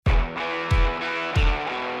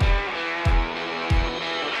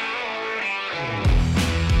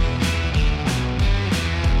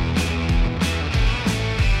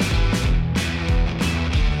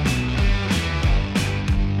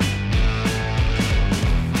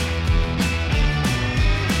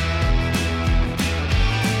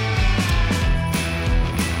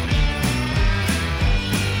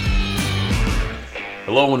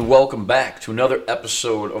Hello and welcome back to another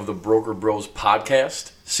episode of the Broker Bros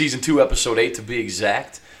podcast, Season 2, Episode 8 to be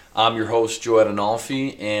exact. I'm your host, Joe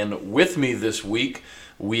Adinolfi, and with me this week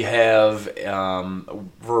we have,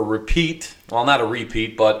 for a repeat, well, not a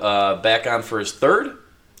repeat, but back on for his third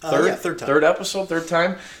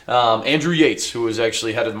time, Andrew Yates, who is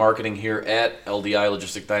actually head of marketing here at LDI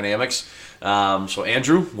Logistic Dynamics. So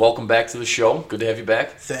Andrew, welcome back to the show. Good to have you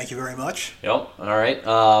back. Thank you very much. Yep. All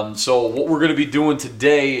right. So what we're going to be doing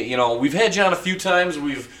today, we've had you on a few times.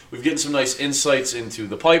 We've gotten some nice insights into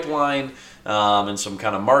the pipeline and some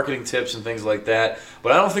kind of marketing tips and things like that.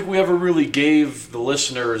 But I don't think we ever really gave the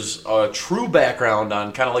listeners a true background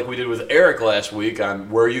on, kind of like we did with Eric last week, on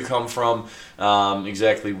where you come from,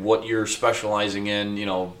 exactly what you're specializing in,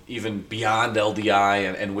 even beyond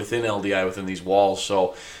LDI and within LDI, within these walls.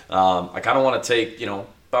 So I kind of want to take,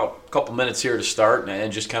 about a couple minutes here to start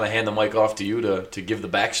and just kind of hand the mic off to you to give the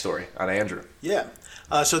backstory on Andrew. Yeah.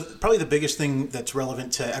 So probably the biggest thing that's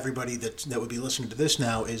relevant to everybody that would be listening to this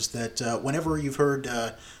now is that whenever you've heard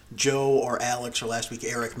Joe or Alex or last week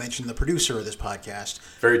Eric mention the producer of this podcast.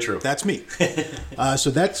 Very true. That's me.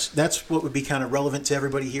 So that's what would be kind of relevant to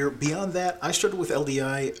everybody here. Beyond that, I started with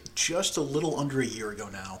LDI just a little under a year ago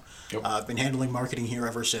now. Yep. I've been handling marketing here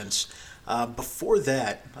ever since. Before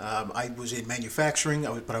that, I was in manufacturing,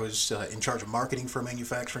 but I was in charge of marketing for a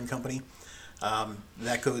manufacturing company.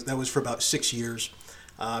 That was for about 6 years.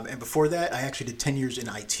 And before that, I actually did 10 years in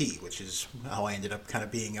IT, which is how I ended up kind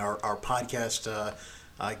of being our podcast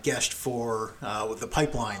guest for the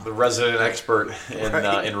pipeline. The resident expert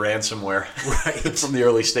in ransomware, right. From the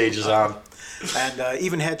early stages on. And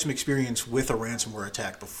even had some experience with a ransomware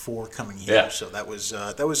attack before coming here. Yeah. So that was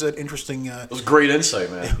an interesting. It was great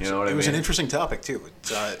insight, man. You know what I mean? It was an interesting topic too.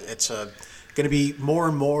 It's going to be more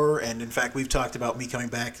and more, and in fact, we've talked about me coming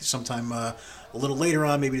back sometime a little later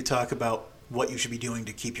on, maybe to talk about what you should be doing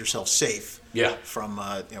to keep yourself safe. Yeah. From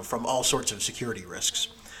all sorts of security risks.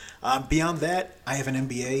 Beyond that, I have an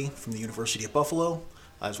MBA from the University of Buffalo,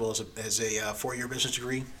 as well as a 4-year business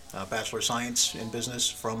degree, Bachelor of Science in Business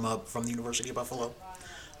from the University of Buffalo.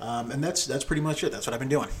 And that's pretty much it. That's what I've been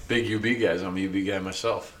doing. Big UB guys. I'm a UB guy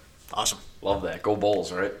myself. Awesome. Love that. Go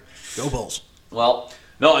Bulls, right? Go Bulls. Well,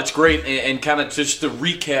 no, it's great. And kind of just to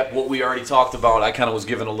recap what we already talked about, I kind of was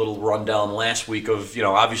given a little rundown last week of,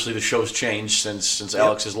 obviously the show's changed since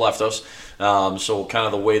Alex has left us. So kind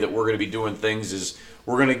of the way that we're going to be doing things is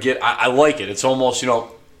we're going to get, I like it. It's almost,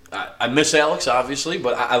 I miss Alex, obviously,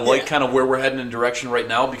 but I like kind of where we're heading in direction right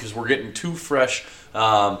now because we're getting two fresh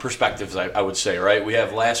perspectives, I would say, right?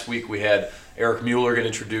 Last week we had Eric Mueller get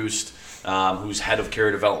introduced, who's head of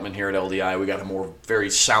carrier development here at LDI. We got a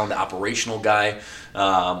very sound operational guy,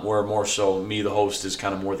 where more so me, the host, is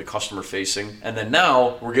kind of more the customer facing. And then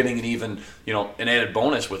now we're getting an even, an added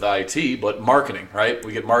bonus with IT, but marketing, right?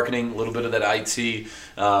 We get marketing, a little bit of that IT.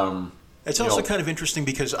 It's also kind of interesting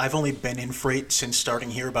because I've only been in freight since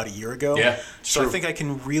starting here about a year ago. Yeah, so true. I think I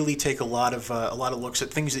can really take a lot of looks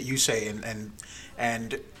at things that you say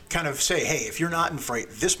and kind of say, hey, if you're not in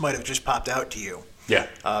freight, this might have just popped out to you. Yeah.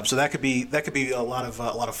 So that could be a lot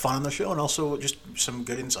of fun on the show and also just some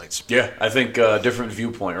good insights. Yeah, I think a different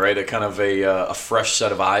viewpoint, right? A kind of a fresh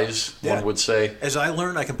set of eyes, one would say. As I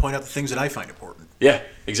learn, I can point out the things that I find important. Yeah,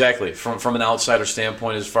 exactly. From an outsider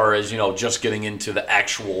standpoint, as far as just getting into the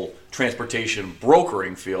actual transportation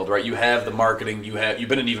brokering field, right? You have the marketing, you've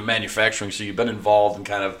been in even manufacturing, so you've been involved in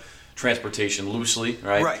kind of transportation loosely,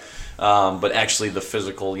 right? Right. But actually, the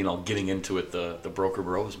physical, getting into it, the broker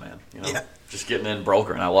bros, man. Yeah. Just getting in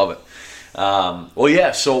brokering, I love it.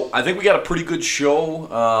 So I think we got a pretty good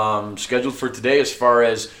show scheduled for today as far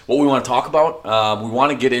as what we want to talk about. We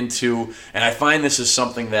want to get into, and I find this is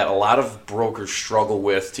something that a lot of brokers struggle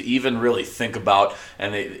with to even really think about,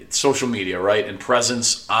 and social media, right, and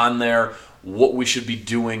presence on there, what we should be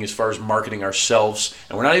doing as far as marketing ourselves.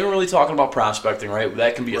 And we're not even really talking about prospecting, right?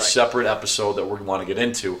 That can be a separate episode that we want to get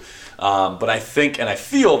into. But I think, and I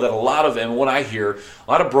feel that what I hear,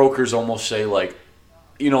 a lot of brokers almost say like,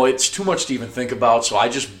 it's too much to even think about, so I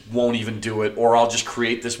just won't even do it, or I'll just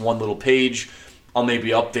create this one little page. I'll maybe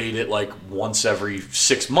update it like once every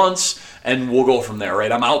 6 months, and we'll go from there,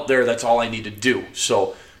 right? I'm out there, that's all I need to do.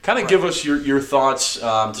 So kind of give us your thoughts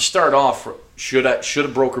to start off. Should a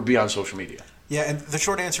broker be on social media? Yeah, and the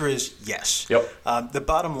short answer is yes. Yep. The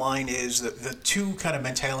bottom line is that the two kind of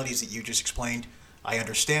mentalities that you just explained, I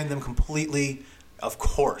understand them completely. Of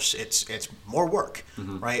course, it's more work,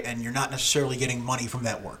 right? And you're not necessarily getting money from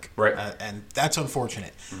that work, right? And that's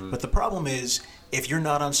unfortunate. But the problem is, if you're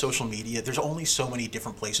not on social media, there's only so many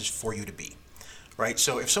different places for you to be, right?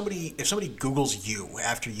 So if somebody Googles you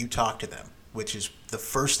after you talk to them, which is the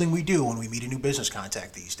first thing we do when we meet a new business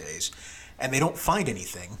contact these days, and they don't find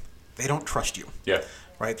anything, they don't trust you. Yeah.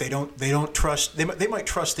 Right? They don't trust. They might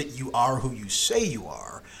trust that you are who you say you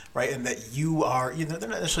are, right? And that you are. They're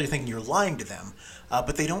not necessarily thinking you're lying to them,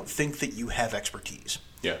 but they don't think that you have expertise.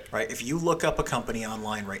 Yeah. Right? If you look up a company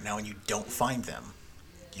online right now and you don't find them,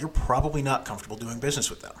 you're probably not comfortable doing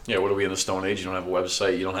business with them. Yeah, what are we in the Stone Age? You don't have a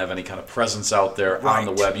website. You don't have any kind of presence out there on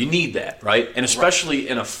the Right. web. You need that, right? And especially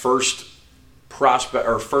in a first prospect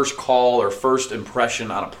or first call or first impression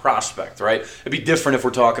on a prospect, right? It'd be different if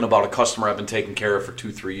we're talking about a customer I've been taking care of for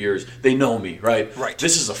 2-3 years. They know me, right? Right.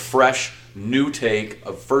 This is a fresh, new take.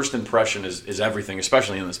 A first impression is everything,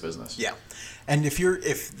 especially in this business. Yeah. And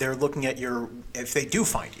if they're looking at if they do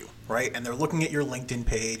find you, right, and they're looking at your LinkedIn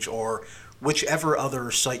page or whichever other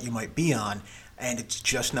site you might be on, and it's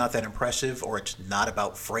just not that impressive or it's not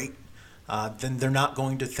about freight, then they're not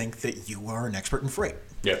going to think that you are an expert in freight.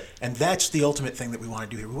 Yeah. And that's the ultimate thing that we want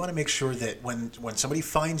to do here. We want to make sure that when somebody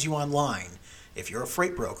finds you online, if you're a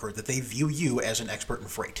freight broker, that they view you as an expert in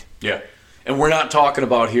freight. Yeah. And we're not talking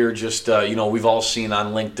about here just, we've all seen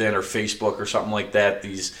on LinkedIn or Facebook or something like that,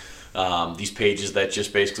 these pages that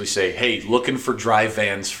just basically say, hey, looking for dry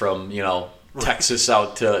vans from, Texas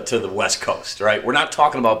out to the West Coast, right? We're not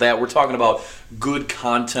talking about that. We're talking about good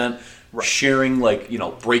content, sharing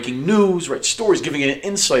breaking news, right? Stories, giving an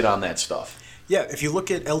insight on that stuff. Yeah, if you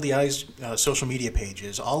look at LDI's social media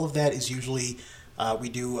pages, all of that is usually, we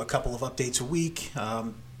do a couple of updates a week,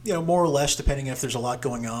 more or less, depending if there's a lot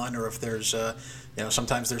going on or if there's,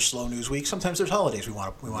 sometimes there's slow news week, sometimes there's holidays we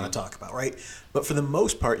want to talk about, right? But for the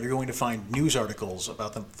most part, you're going to find news articles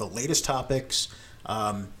about the latest topics.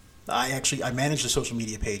 I manage the social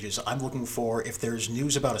media pages. I'm looking for if there's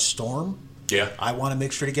news about a storm. Yeah. I want to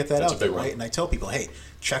make sure to get that That's out a big there, right? one. And I tell people, hey,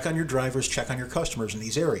 check on your drivers, check on your customers in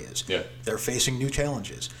these areas. Yeah. They're facing new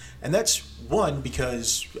challenges. And that's one,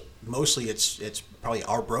 because mostly it's probably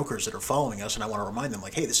our brokers that are following us, and I want to remind them,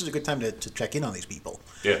 like, hey, this is a good time to check in on these people.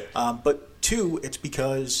 Yeah. But two, it's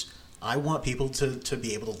because I want people to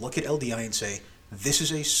be able to look at LDI and say, this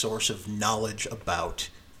is a source of knowledge about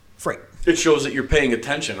freight. It shows that you're paying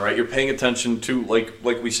attention, right? You're paying attention to, like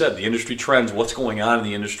we said, the industry trends, what's going on in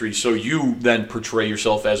the industry. So you then portray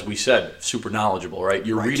yourself, as we said, super knowledgeable, right?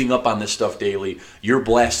 You're reading up on this stuff daily. You're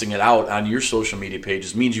blasting it out on your social media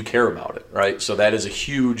pages. Means you care about it, right? So that is a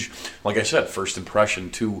huge, like I said, first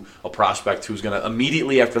impression to a prospect who's going to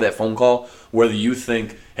immediately after that phone call, whether you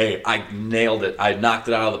think, hey, I nailed it, I knocked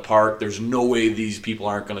it out of the park, there's no way these people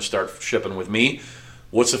aren't going to start shipping with me.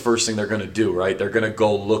 What's the first thing they're going to do, right? They're going to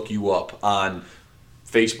go look you up on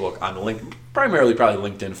Facebook, on LinkedIn, primarily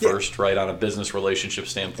probably LinkedIn first, right, on a business relationship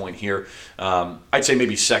standpoint here. I'd say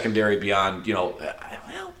maybe secondary beyond,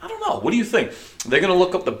 I don't know. What do you think? Are they going to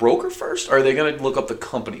look up the broker first, or are they going to look up the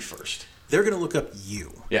company first? They're going to look up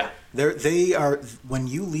you. Yeah. They are, when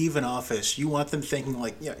you leave an office, you want them thinking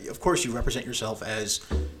like, of course you represent yourself as,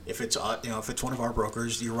 if it's one of our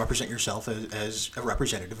brokers, you represent yourself as a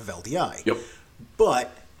representative of LDI. Yep.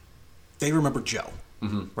 But they remember Joe,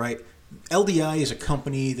 right? LDI is a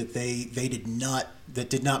company that that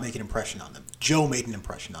did not make an impression on them. Joe made an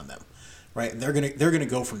impression on them, right? And they're gonna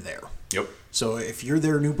go from there. Yep. So if you're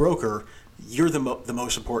their new broker, you're the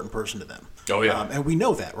most important person to them. Oh yeah. And we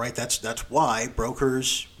know that, right? That's why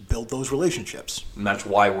brokers build those relationships. And that's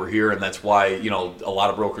why we're here, and that's why, a lot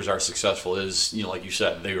of brokers are successful is, like you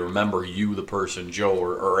said, they remember you, the person, Joe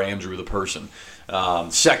or Andrew, the person.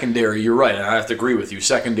 Secondary, you're right, and I have to agree with you.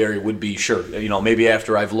 Secondary would be, sure, maybe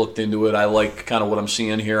after I've looked into it, I like kind of what I'm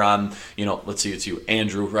seeing here on, let's see, it's you,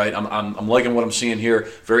 Andrew, right? I'm liking what I'm seeing here.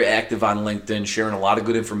 Very active on LinkedIn, sharing a lot of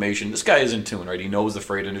good information. This guy is in tune, right? He knows the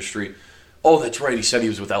freight industry. Oh, that's right. He said he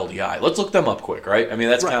was with LDI. Let's look them up quick, right? I mean,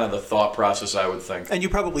 that's kind of the thought process I would think. And you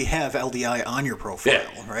probably have LDI on your profile,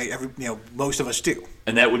 right? Most of us do.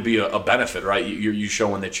 And that would be a benefit, right? You're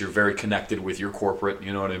showing that you're very connected with your corporate,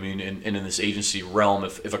 you know what I mean? And in this agency realm,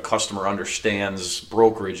 if a customer understands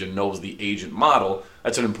brokerage and knows the agent model,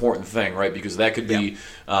 that's an important thing, right? Because that could be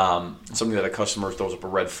something that a customer throws up a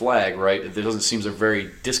red flag, right? It doesn't seem they're very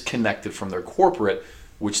disconnected from their corporate,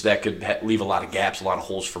 which that could leave a lot of gaps, a lot of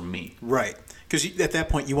holes for me. Right. Because at that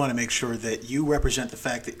point, you want to make sure that you represent the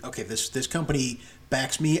fact that, okay, this company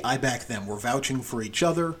backs me, I back them. We're vouching for each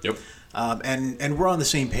other. Yep. And we're on the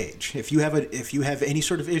same page. If you have any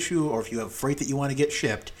sort of issue or if you have freight that you want to get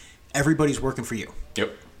shipped, everybody's working for you.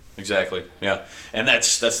 Yep. Exactly. Yeah. And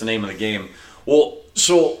that's the name of the game. Well,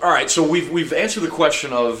 so all right, so we've answered the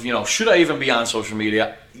question of, should I even be on social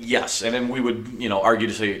media? Yes. And then we would, argue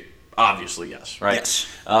to say obviously yes, right? Yes.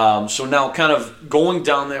 So now kind of going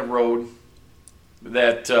down that road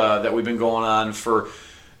that we've been going on for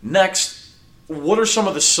next, what are some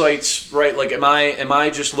of the sites, right? Like, am I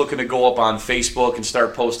just looking to go up on Facebook and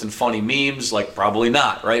start posting funny memes? Like, probably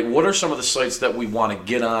not, right? What are some of the sites that we want to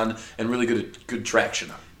get on and really get good traction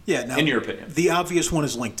on? Yeah, now, in your opinion, the obvious one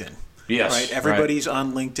is LinkedIn. Yes, right. Everybody's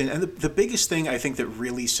on LinkedIn, and the biggest thing I think that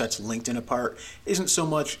really sets LinkedIn apart isn't so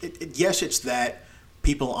much. Yes, it's that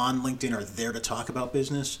people on LinkedIn are there to talk about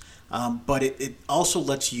business, but it also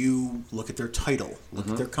lets you look at their title, look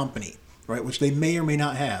at their company, right, which they may or may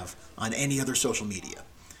not have on any other social media.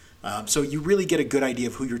 So you really get a good idea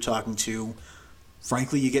of who you're talking to.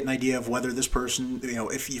 Frankly, you get an idea of whether this person,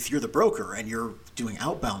 if you're the broker and you're doing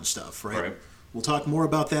outbound stuff, right? We'll talk more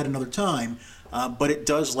about that another time, but it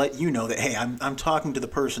does let you know that, hey, I'm talking to the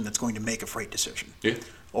person that's going to make a freight decision. Yeah.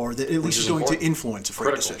 Or that at least is going to influence a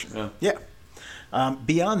freight decision. Yeah.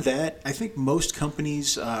 Beyond that, I think most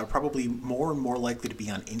companies are probably more and more likely to be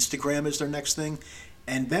on Instagram as their next thing.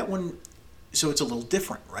 And that one, so it's a little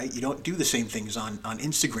different, right? You don't do the same things on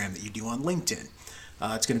Instagram that you do on LinkedIn.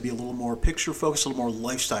 It's going to be a little more picture focused, a little more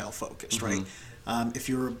lifestyle focused, right? If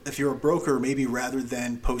you're a broker, maybe rather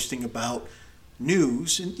than posting about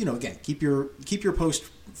news, and again, keep your post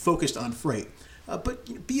focused on freight,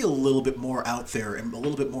 but be a little bit more out there and a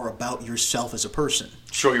little bit more about yourself as a person.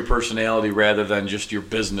 Show your personality rather than just your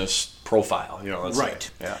business profile. Let's right. say.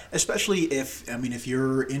 Yeah. Especially if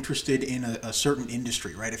you're interested in a certain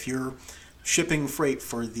industry, right? If you're shipping freight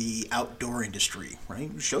for the outdoor industry, right?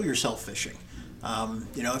 Show yourself fishing.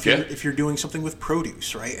 If you're doing something with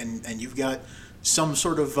produce, right, and you've got some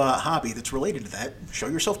sort of hobby that's related to that, show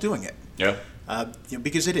yourself doing it. Yeah.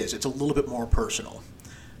 Because it's a little bit more personal.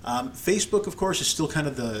 Facebook, of course, is still kind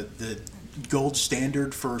of the gold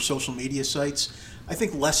standard for social media sites. I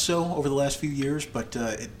think less so over the last few years, but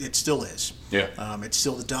it still is. Yeah. It's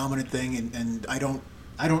still the dominant thing, and I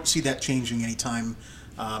don't see that changing anytime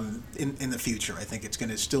in the future. I think it's going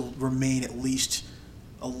to still remain at least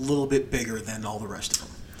a little bit bigger than all the rest of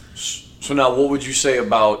them. So now, what would you say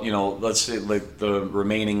about, let's say like the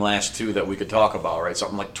remaining last two that we could talk about, right?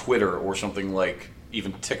 Something like Twitter or something like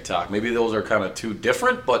even TikTok. Maybe those are kind of too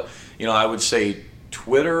different, but I would say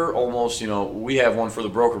Twitter almost. We have one for the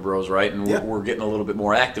Broker Bros, right? And we're getting a little bit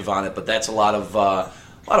more active on it, but that's a lot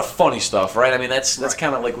of funny stuff, right? I mean, that's right.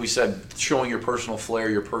 Kind of like we said, showing your personal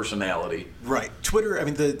flair, your personality. Right. Twitter. I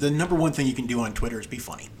mean, the number one thing you can do on Twitter is be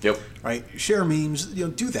funny. Yep. Right. Share memes.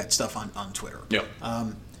 Do that stuff on Twitter. Yep.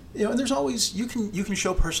 And there's always you can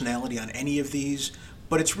show personality on any of these,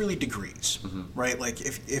 but it's really degrees, right? Like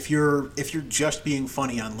if you're just being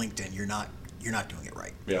funny on LinkedIn, you're not doing it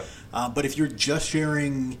right. Yeah. But if you're just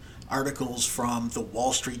sharing articles from the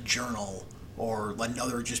Wall Street Journal or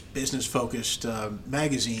another just business focused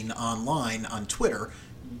magazine online on Twitter,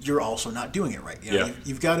 you're also not doing it right.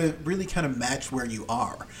 You've got to really kind of match where you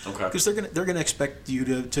are. Okay. Because they're gonna expect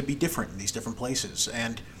you to be different in these different places.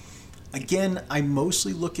 And again, I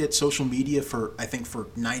mostly look at social media for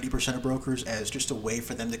 90% of brokers as just a way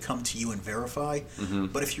for them to come to you and verify.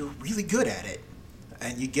 But if you're really good at it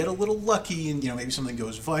and you get a little lucky and maybe something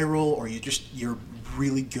goes viral, or you're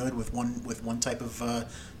really good with one type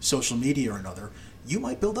of social media or another, you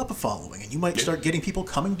might build up a following and you might start getting people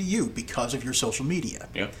coming to you because of your social media.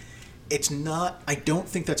 Yeah. It's not. I don't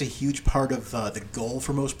think that's a huge part of the goal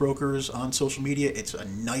for most brokers on social media. It's a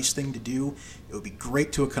nice thing to do. It would be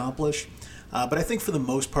great to accomplish, but I think for the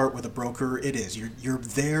most part, with a broker, it is. You're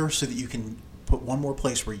there so that you can put one more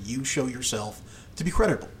place where you show yourself to be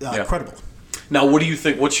credible. Credible. Now, what do you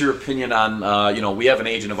think? What's your opinion on? We have an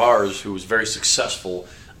agent of ours who was very successful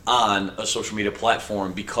on a social media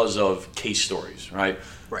platform because of case stories. Right.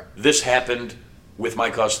 Right. This happened with my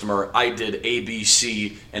customer. I did A, B,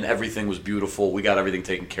 C, and everything was beautiful. We got everything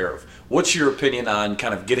taken care of. What's your opinion on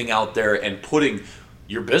kind of getting out there and putting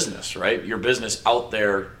your business, right? Your business out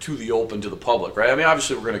there to the open, to the public, right? I mean,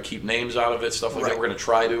 obviously we're going to keep names out of it, stuff like that. We're going to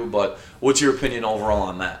try to, but what's your opinion overall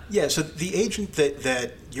on that? Yeah, so the agent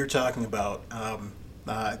that you're talking about,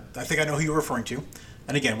 I think I know who you're referring to.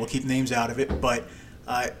 And again, we'll keep names out of it, but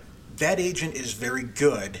that agent is very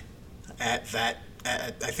good at that.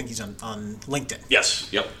 I think he's on LinkedIn. Yes.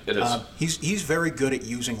 Yep. It is. He's very good at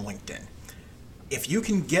using LinkedIn. If you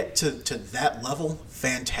can get to that level,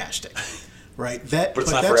 fantastic. Right. But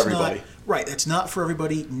it's not for everybody. Right. It's not for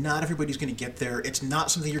everybody. Not everybody's going to get there. It's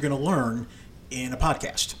not something you're going to learn in a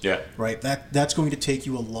podcast. Yeah. Right. That's going to take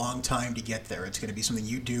you a long time to get there. It's going to be something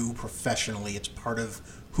you do professionally. It's part of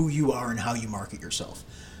who you are and how you market yourself.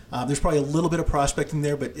 There's probably a little bit of prospecting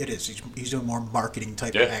there, but it is. He's doing more marketing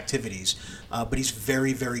type of activities, but he's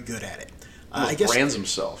very, very good at it. I guess brands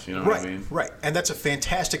himself, what I mean? Right, and that's a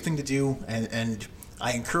fantastic thing to do, and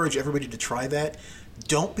I encourage everybody to try that.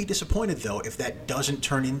 Don't be disappointed, though, if that doesn't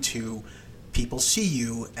turn into people see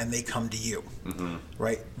you and they come to you,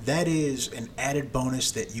 right? That is an added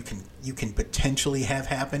bonus that you can potentially have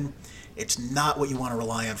happen. It's not what you want to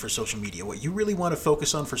rely on for social media. What you really want to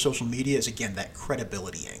focus on for social media is, again, that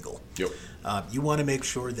credibility angle. Yep. You want to make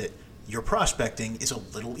sure that your prospecting is a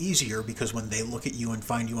little easier, because when they look at you and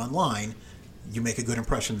find you online, you make a good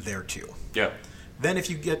impression there too. Yeah. Then if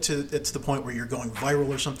you get to the point where you're going viral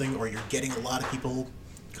or something, or you're getting a lot of people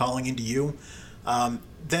calling into you,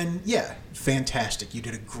 then yeah, fantastic. You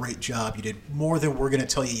did a great job. You did more than we're going to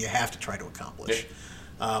tell you have to try to accomplish.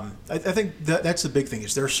 Yeah. I think that's the big thing,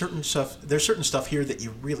 is there's certain stuff here that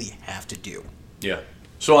you really have to do. Yeah.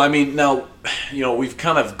 So, I mean, now, we've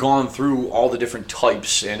kind of gone through all the different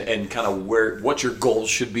types and kind of what your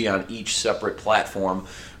goals should be on each separate platform.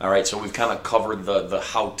 All right, so we've kind of covered the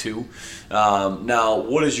how-to. Now,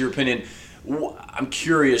 what is your opinion? I'm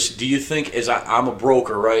curious, do you think, I'm a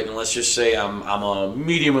broker, right? And let's just say I'm a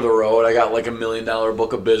medium of the road. I got like $1 million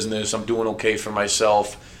book of business. I'm doing okay for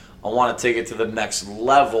myself. I want to take it to the next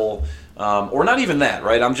level, or not even that,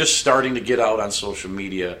 right? I'm just starting to get out on social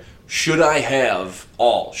media. Should I have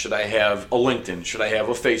Should I have a LinkedIn? Should I have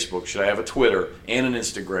a Facebook? Should I have a Twitter and an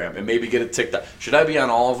Instagram, and maybe get a TikTok? Should I be on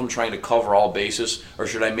all of them trying to cover all bases, or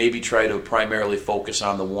should I maybe try to primarily focus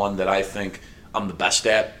on the one that I think I'm the best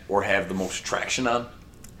at or have the most traction on?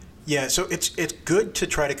 Yeah, so it's good to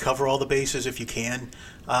try to cover all the bases if you can,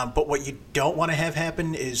 but what you don't want to have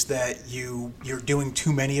happen is that you're doing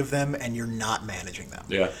too many of them and you're not managing them.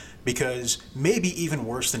 Yeah. Because maybe even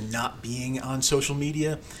worse than not being on social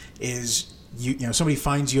media is somebody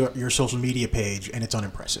finds your social media page and it's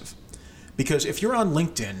unimpressive. Because if you're on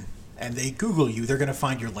LinkedIn and they Google you, they're going to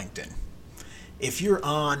find your LinkedIn. If you're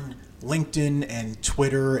on LinkedIn and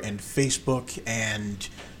Twitter and Facebook and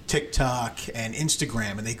TikTok and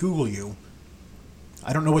Instagram and they Google you,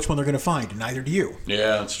 I don't know which one they're going to find, and neither do you.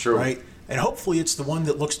 Yeah, that's true. Right? And hopefully it's the one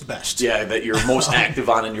that looks the best. Yeah, that you're most active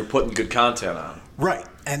on and you're putting good content on. Right.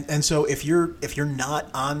 And so if you're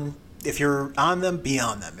on them, be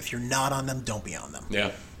on them. If you're not on them, don't be on them.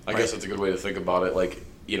 Yeah. I guess that's a good way to think about it. Like,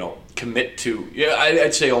 commit to,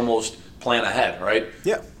 I'd say almost plan ahead, right?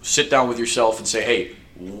 Yeah. Sit down with yourself and say, hey,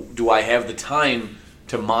 do I have the time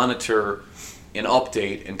to monitor and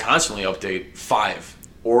update and constantly update 5?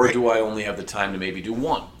 Or do I only have the time to maybe do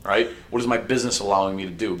 1, right? What is my business allowing me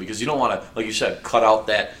to do? Because you don't want to, like you said, cut out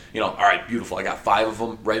that, all right, beautiful, I got 5 of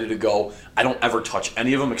them ready to go. I don't ever touch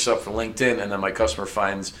any of them except for LinkedIn, and then my customer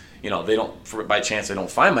finds, by chance they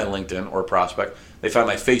don't find my LinkedIn or prospect, they find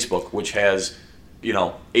my Facebook, which has,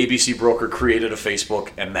 ABC Broker created a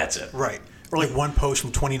Facebook, and that's it. Right. Or like one post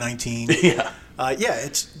from 2019. Yeah.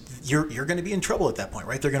 You're going to be in trouble at that point,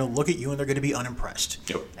 right? They're going to look at you and they're going to be unimpressed.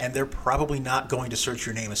 Yep. And they're probably not going to search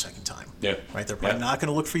your name a second time. Yeah. Right? They're probably not going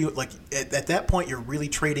to look for you. Like at that point, you're really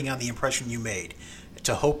trading on the impression you made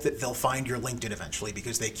to hope that they'll find your LinkedIn eventually,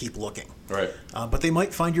 because they keep looking. Right. But they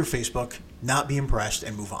might find your Facebook, not be impressed,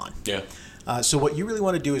 and move on. Yeah. So what you really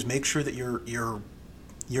want to do is make sure that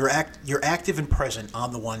you're active and present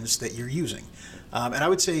on the ones that you're using. And I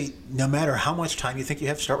would say no matter how much time you think you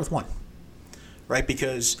have, start with 1. Right?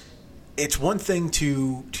 Because it's one thing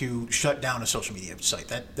to shut down a social media site.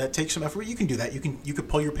 That takes some effort. You can do that. You could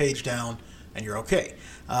pull your page down and you're okay.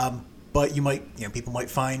 But you might, people might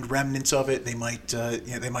find remnants of it. They might,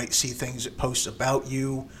 they might see things, posts about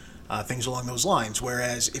you, things along those lines.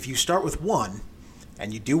 Whereas if you start with 1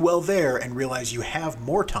 and you do well there and realize you have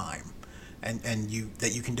more time and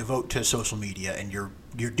that you can devote to social media and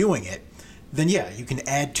you're doing it, then you can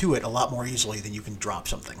add to it a lot more easily than you can drop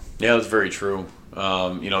something. Yeah, that's very true.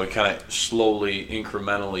 Kind of slowly,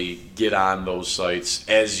 incrementally get on those sites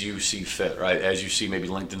as you see fit, right? As you see maybe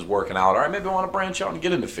LinkedIn's working out. All right, maybe I want to branch out and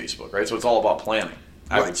get into Facebook, right? So it's all about planning,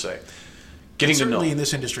 I would say. Getting to know. Certainly in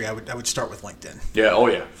this industry, I would start with LinkedIn.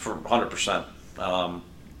 Yeah, for 100%. All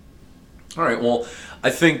right, well, I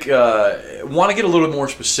think want to get a little bit more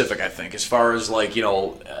specific, I think, as far as like,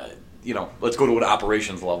 let's go to an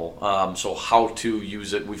operations level. So how to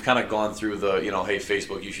use it. We've kind of gone through the, hey,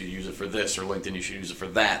 Facebook, you should use it for this, or LinkedIn, you should use it for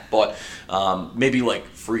that. But maybe like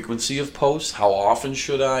frequency of posts. How often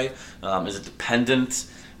should I? Is it dependent?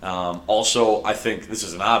 Also, I think this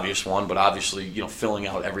is an obvious one, but obviously, filling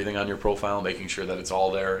out everything on your profile, making sure that it's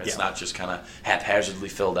all there. It's not just kind of haphazardly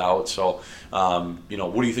filled out. So,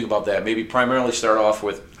 what do you think about that? Maybe primarily start off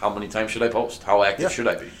with how many times should I post? How active should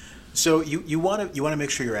I be? So you want to make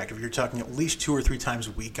sure you're active. You're talking at least 2 or 3 times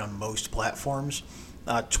a week on most platforms.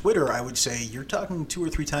 Twitter, I would say you're talking 2 or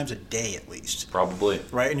 3 times a day at least. Probably.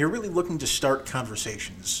 Right, and you're really looking to start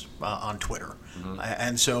conversations on Twitter. Mm-hmm.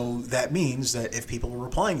 And so that means that if people are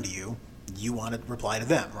replying to you, you want to reply to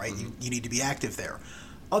them, right? Mm-hmm. You need to be active there.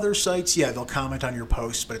 Other sites, yeah, they'll comment on your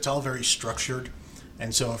posts, but it's all very structured.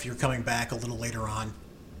 And so if you're coming back a little later on,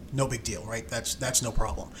 no big deal, right? That's no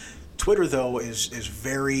problem. Twitter, though, is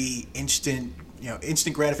very instant,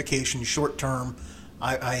 instant gratification, short term.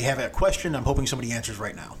 I have a question. I'm hoping somebody answers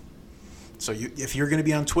right now. So if you're going to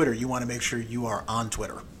be on Twitter, you want to make sure you are on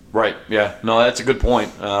Twitter. Right. Yeah. No, that's a good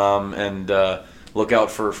point. And look out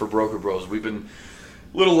for Broker Bros. We've been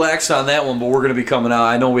a little lax on that one, but we're going to be coming out.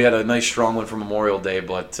 I know we had a nice strong one for Memorial Day,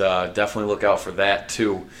 but definitely look out for that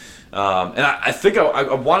too. And I think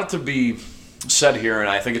I want it to be said here, and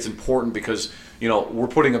I think it's important because we're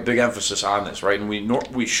putting a big emphasis on this, right? And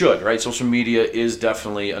we should, right? Social media is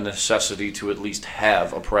definitely a necessity to at least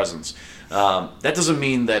have a presence. That doesn't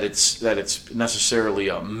mean that it's necessarily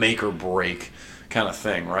a make or break kind of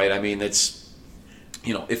thing, right? I mean, it's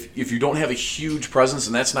if you don't have a huge presence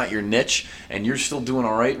and that's not your niche, and you're still doing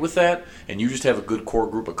all right with that, and you just have a good core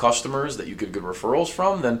group of customers that you get good referrals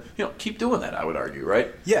from, then keep doing that. I would argue, right?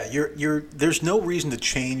 Yeah, there's no reason to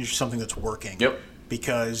change something that's working. Yep.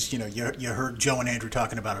 Because you heard Joe and Andrew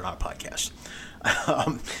talking about it on a podcast.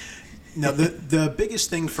 Now the biggest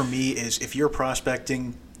thing for me is if you're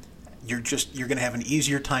prospecting, you're going to have an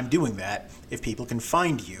easier time doing that if people can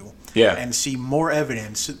find you and see more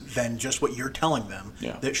evidence than just what you're telling them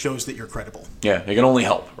that shows that you're credible. Yeah, it can only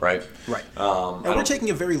help, right? Right. And we're taking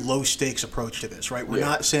a very low stakes approach to this, right? We're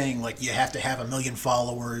not saying like you have to have 1 million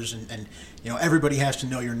followers and everybody has to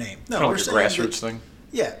know your name. No, kind of we're like a saying grassroots thing.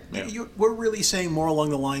 Yeah, we're really saying more along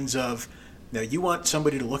the lines of, you want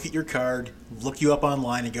somebody to look at your card, look you up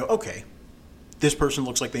online, and go, okay, this person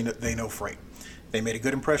looks like they know freight. They made a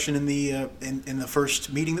good impression in the in the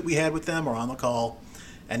first meeting that we had with them or on the call,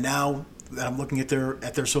 and now that I'm looking at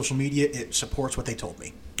their social media, it supports what they told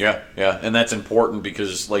me. Yeah, and that's important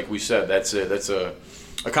because, like we said, that's a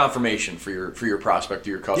confirmation for your prospect or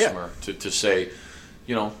your customer to say,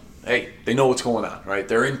 hey, they know what's going on, right?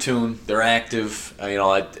 They're in tune, they're active,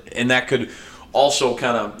 and that could also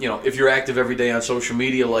kind of, if you're active every day on social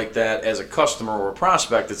media like that as a customer or a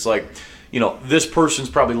prospect, it's like, this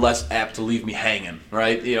person's probably less apt to leave me hanging,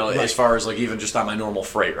 right? Right. As far as like even just on my normal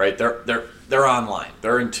freight, right? They're online,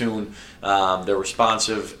 they're in tune, they're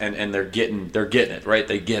responsive, and they're getting it, right?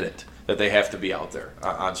 They get it that they have to be out there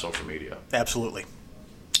on social media. Absolutely.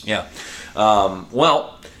 Yeah.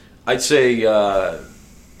 Well, I'd say.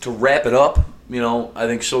 To wrap it up, I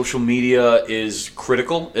think social media is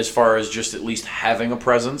critical as far as just at least having a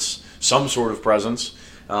presence, some sort of presence.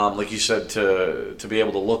 Like you said, to be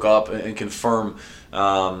able to look up and confirm,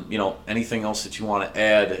 anything else that you want to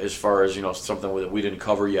add as far as, something that we didn't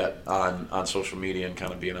cover yet on social media and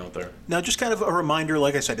kind of being out there. Now, just kind of a reminder,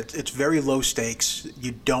 like I said, it's very low stakes.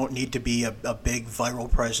 You don't need to be a big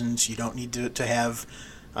viral presence. You don't need to have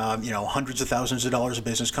hundreds of thousands of dollars of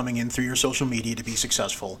business coming in through your social media to be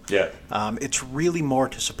successful. Yeah. It's really more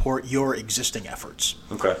to support your existing efforts.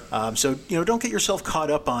 Okay. So, don't get yourself caught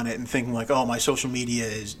up on it and thinking like, oh, my social media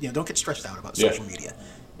is, don't get stressed out about social media.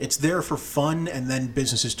 It's there for fun, and then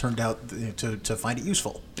businesses turned out to find it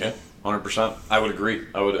useful. Yeah, 100%. I would agree.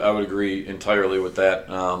 I would agree entirely with that.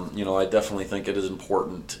 I definitely think it is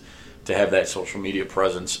important to have that social media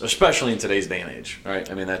presence, especially in today's day and age, right?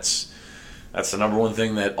 I mean, that's the number one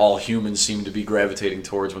thing that all humans seem to be gravitating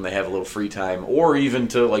towards when they have a little free time, or even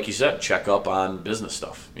to, like you said, check up on business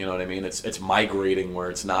stuff. You know what I mean? It's migrating where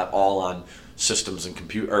it's not all on systems and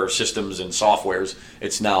systems and softwares.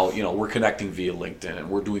 It's now, we're connecting via LinkedIn and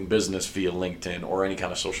we're doing business via LinkedIn or any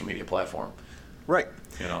kind of social media platform. Right.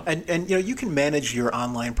 And you can manage your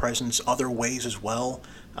online presence other ways as well.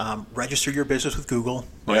 Register your business with Google.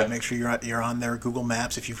 Yeah. Make sure you're on their Google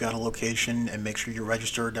Maps if you've got a location, and make sure you're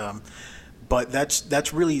registered. But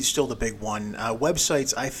that's really still the big one.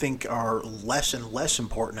 Websites, I think, are less and less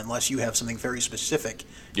important unless you have something very specific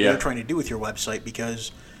you're trying to do with your website,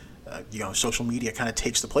 because social media kind of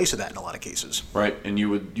takes the place of that in a lot of cases. Right, and you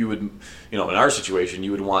would in our situation,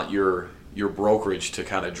 you would want your brokerage to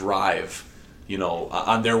kind of drive,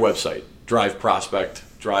 on their website, drive prospect,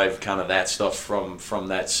 drive kind of that stuff from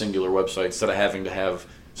that singular website instead of having to have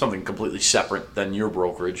something completely separate than your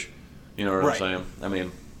brokerage. You know what I'm saying? I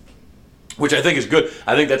mean, which I think is good.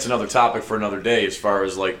 I think that's another topic for another day as far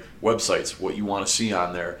as like websites, what you want to see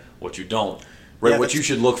on there, what you don't. Right, what you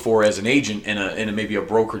should look for as an agent in a maybe a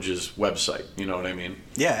brokerage's website. You know what I mean?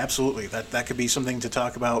 Yeah, absolutely. That could be something to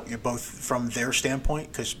talk about, both from their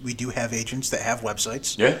standpoint, because we do have agents that have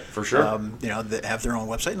websites. Yeah, for sure. That have their own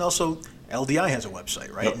website, and also LDI has a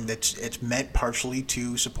website, right? Yep. And it's meant partially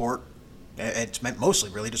to support It's meant mostly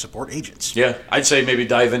really to support agents. Yeah, I'd say maybe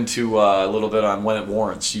dive into a little bit on when it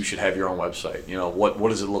warrants. You should have your own website. What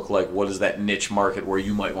does it look like? What is that niche market where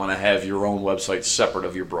you might want to have your own website separate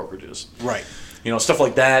of your brokerages? Right. Stuff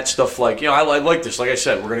like that. Stuff like, I like this. Like I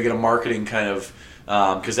said, we're going to get a marketing kind of,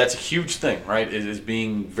 because that's a huge thing, right? It is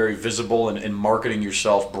being very visible and marketing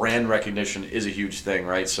yourself. Brand recognition is a huge thing,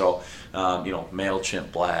 right? So,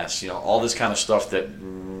 MailChimp, Blast, all this kind of stuff that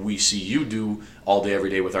we see you do all day, every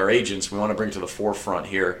day with our agents, we want to bring to the forefront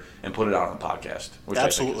here and put it out on the podcast. Which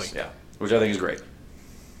Absolutely. Which I think is great.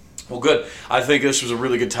 Well, good. I think this was a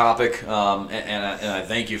really good topic, and I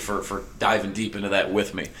thank you for diving deep into that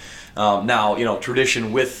with me. Now,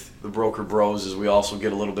 tradition with the Broker Bros is we also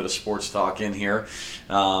get a little bit of sports talk in here.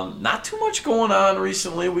 Not too much going on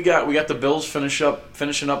recently. We got the Bills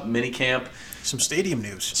finishing up mini camp. Some stadium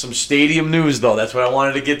news. Some stadium news, though. That's what I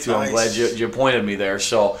wanted to get to. Nice. I'm glad you pointed me there.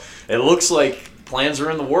 So it looks like plans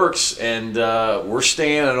are in the works, and we're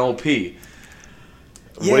staying at OP.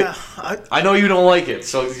 Yeah, I know you don't like it,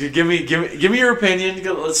 so give me your opinion.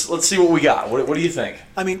 Let's see what we got. What do you think?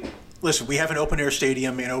 I mean, listen, we have an open-air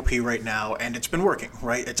stadium in OP right now, and it's been working,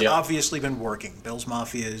 right? It's obviously been working. Bills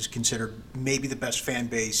Mafia is considered maybe the best fan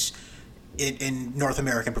base in North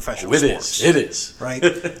American professional sports. It is. Right?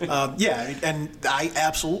 Yeah, and I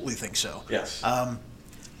absolutely think so. Yes.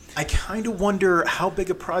 I kind of wonder how big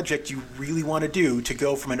a project you really want to do to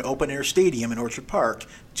go from an open-air stadium in Orchard Park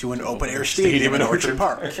to an open-air stadium in Orchard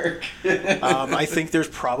Park. I think there's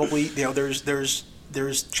probably, there's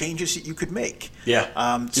changes that you could make.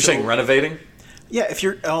 Yeah. You're saying renovating? Yeah, if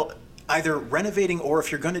you're either renovating or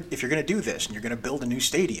if you're gonna do this and you're gonna build a new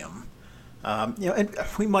stadium, and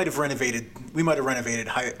we might have renovated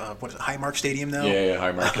Highmark Stadium now? Yeah,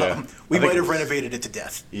 Highmark. Yeah. We might have renovated it to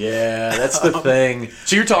death. Yeah, that's the thing.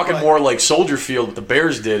 So you're talking more like Soldier Field. What the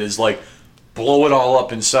Bears did is like blow it all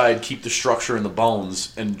up inside, keep the structure and the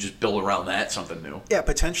bones, and just build around that something new. Yeah,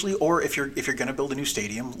 potentially. Or if you're going to build a new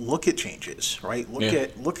stadium, look at changes. Right.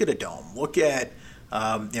 Look at a dome. Look at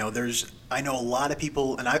I know a lot of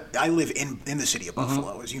people, and I live in the city of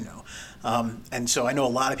Buffalo, as you know, and so I know a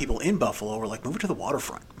lot of people in Buffalo are like, move it to the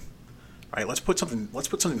waterfront, right? Let's put something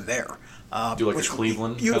there. Do like a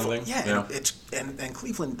Cleveland kind of thing? Yeah. And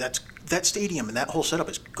Cleveland, that stadium and that whole setup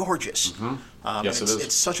is gorgeous. Yes, it is.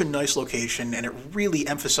 It's such a nice location, and it really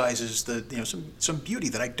emphasizes some beauty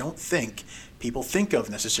that I don't think people think of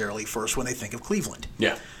necessarily first when they think of Cleveland.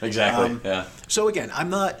 Yeah, exactly. So again,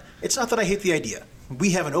 it's not that I hate the idea.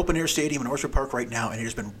 We have an open-air stadium in Orchard Park right now, and it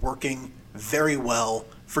has been working very well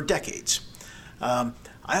for decades. I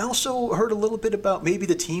also heard a little bit about maybe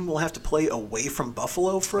the team will have to play away from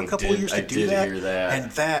Buffalo for a couple of years to do that. I did hear that.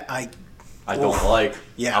 And that I don't like.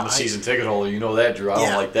 Yeah, I'm a season ticket holder. You know that, Drew. I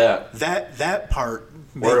don't like that. That part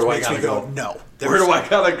makes me go, no. Where do I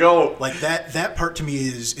gotta go? Like that part to me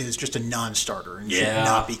is just a non-starter and should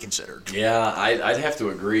not be considered. Yeah, I'd have to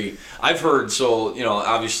agree. I've heard,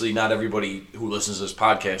 obviously not everybody who listens to this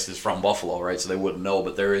podcast is from Buffalo, right? So they wouldn't know,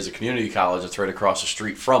 but there is a community college that's right across the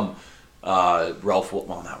street from not Ralph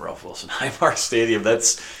Wilson, Highmark Stadium.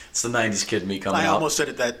 It's the 90s kid me coming out. I almost said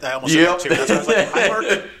that too. That's why I was like,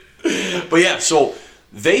 Highmark? But yeah, so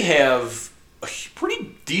they have a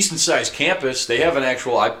pretty decent sized campus. They have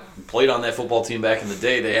I played on that football team back in the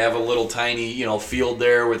day. They have a little tiny, field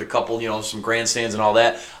there with a couple, some grandstands and all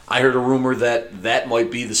that. I heard a rumor that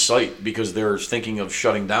might be the site because they're thinking of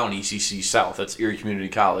shutting down ECC South. That's Erie Community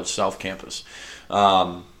College South Campus.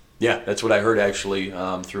 Yeah, that's what I heard actually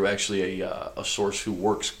through a source who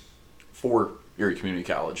works for Erie Community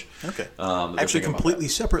College. Okay. Actually, completely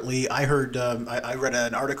separately, I heard I read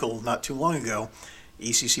an article not too long ago.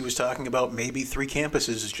 ECC was talking about maybe 3 campuses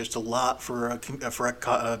is just a lot for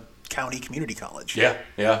a county community college. Yeah.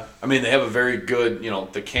 I mean, they have a very good,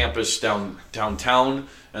 the campus downtown,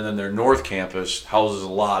 and then their north campus houses a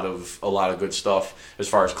lot of good stuff as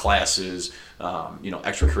far as classes,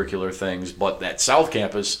 extracurricular things. But that south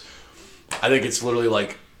campus, I think it's literally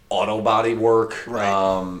like auto body work,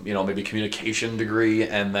 right. Maybe communication degree,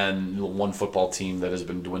 and then one football team that has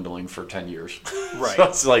been dwindling for 10 years. Right. So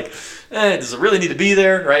it's like, does it really need to be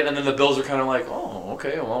there, right? And then the Bills are kind of like, oh,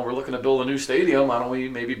 okay, well, we're looking to build a new stadium. Why don't we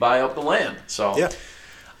maybe buy up the land? So yeah.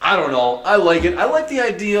 I don't know. I like it. I like the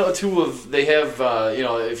idea, too, of they have,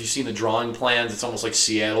 if you've seen the drawing plans, it's almost like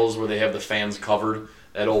Seattle's where they have the fans covered,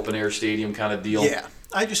 that open-air stadium kind of deal. Yeah.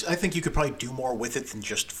 I think you could probably do more with it than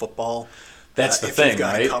just football. That's the if thing, you've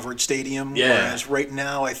got right? a covered stadium. Yeah. Whereas right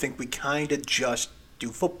now, I think we kind of just do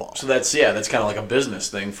football. So that's kind of like a business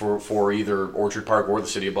thing for either Orchard Park or the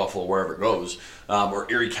city of Buffalo, wherever it goes,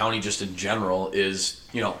 or Erie County just in general is,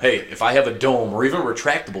 hey, if I have a dome or even a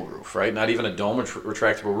retractable roof, right? Not even a dome, a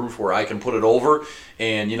retractable roof where I can put it over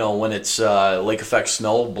and, when it's lake effect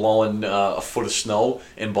snow, blowing a foot of snow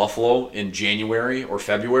in Buffalo in January or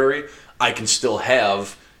February, I can still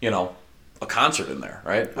have, a concert in there,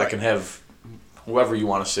 right? I can have whoever you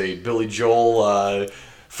want to say, Billy Joel,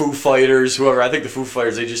 Foo Fighters, whoever. I think the Foo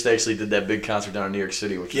Fighters, they just actually did that big concert down in New York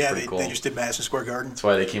City, which is pretty cool. Yeah, they just did Madison Square Garden. That's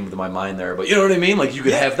why they came to my mind there. But you know what I mean? Like, you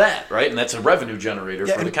could have that, right? And that's a revenue generator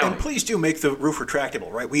for the county. And please do make the roof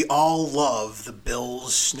retractable, right? We all love the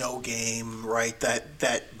Bills snow game, right?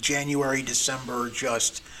 That January, December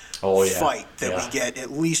fight that we get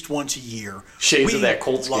at least once a year. Shades of that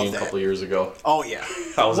Colts game a couple years ago. Oh, yeah.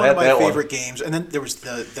 I was one at of my that favorite games. And then there was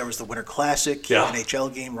the Winter Classic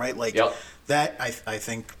NHL game, right? Like, that, I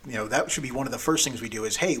think, that should be one of the first things we do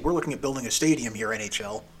is, hey, we're looking at building a stadium here,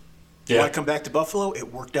 NHL. You want to come back to Buffalo?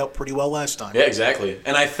 It worked out pretty well last time. Yeah, exactly.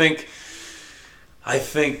 And I think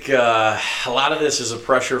a lot of this is a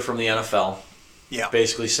pressure from the NFL. Yeah.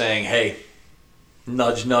 Basically saying, hey,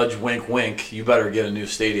 nudge, nudge, wink, wink, you better get a new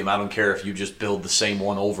stadium. I don't care if you just build the same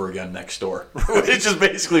one over again next door. It's just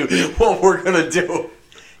basically what we're going to do.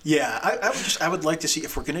 Yeah, I would like to see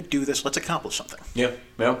if we're going to do this, let's accomplish something. Yeah,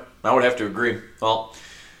 I would have to agree. Well,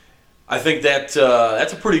 I think that's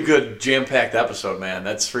a pretty good jam-packed episode, man.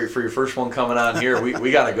 That's for your first one coming on here.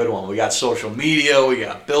 We got a good one. We got social media, we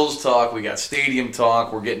got Bills talk, we got stadium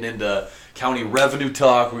talk. We're getting into county revenue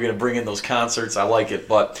talk. We're going to bring in those concerts. I like it,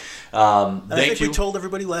 but I think we told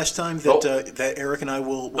everybody last time that that Eric and I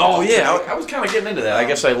will I was kind of getting into that. I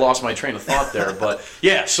guess I lost my train of thought there, but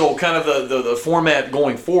yeah. So kind of the format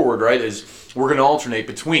going forward, right, is we're going to alternate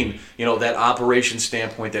between that operation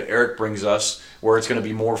standpoint that Eric brings us, where it's going to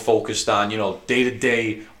be more focused on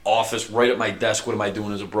day-to-day office, right at my desk. What am I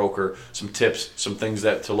doing as a broker? Some tips, some things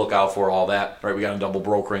to look out for, all that. Right, we got a double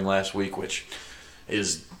brokering last week, which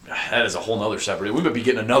is a whole nother separate. We might be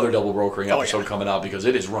getting another double brokering episode coming out because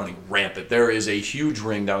it is running rampant. There is a huge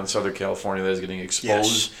ring down in Southern California that is getting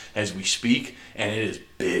exposed as we speak, and it is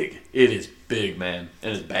big. It is big, man.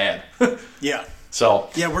 It is bad. Yeah. So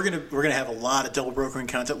we're gonna have a lot of double brokering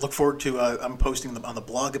content. Look forward to I'm posting them on the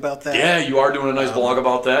blog about that. Yeah, you are doing a nice blog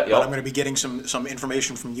about that. Yep. But I'm going to be getting some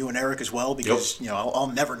information from you and Eric as well because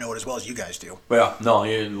I'll never know it as well as you guys do. Yeah, no,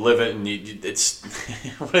 you live it, and it's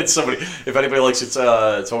when it's somebody. If anybody likes it's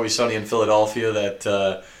Always Sunny in Philadelphia,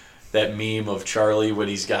 that meme of Charlie when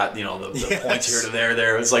he's got the points here to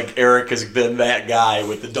there. It's like Eric has been that guy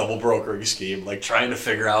with the double brokering scheme, like trying to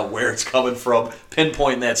figure out where it's coming from,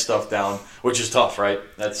 pinpointing that stuff down, which is tough, right?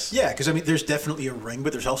 Because there's definitely a ring,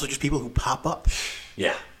 but there's also just people who pop up.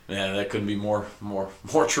 Yeah, that couldn't be more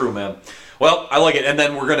true, man. Well, I like it, and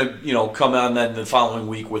then we're gonna come on then the following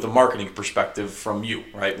week with a marketing perspective from you,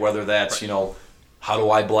 right? Whether that's how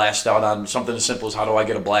do I blast out on something as simple as how do I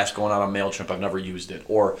get a blast going out on MailChimp? I've never used it.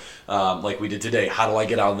 Or like we did today, how do I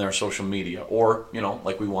get out on their social media? Or,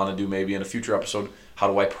 like we want to do maybe in a future episode, how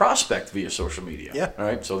do I prospect via social media? Yeah. All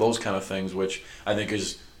right. So those kind of things, which I think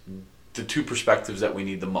is the two perspectives that we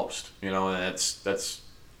need the most. And it's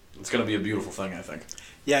going to be a beautiful thing, I think.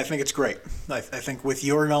 Yeah, I think it's great. I think with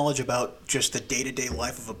your knowledge about just the day-to-day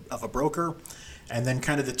life of a broker, and then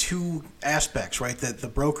kind of the two aspects, right, that the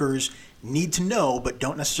brokers need to know but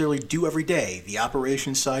don't necessarily do every day, the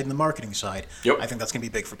operations side and the marketing side. Yep. I think that's going to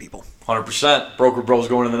be big for people. 100%. Broker Bro's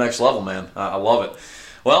going to the next level, man. I love it.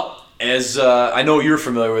 Well, as I know you're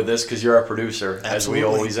familiar with this because you're our producer. Absolutely. As we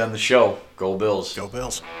always end the show, go Bills. Go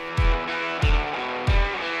Bills.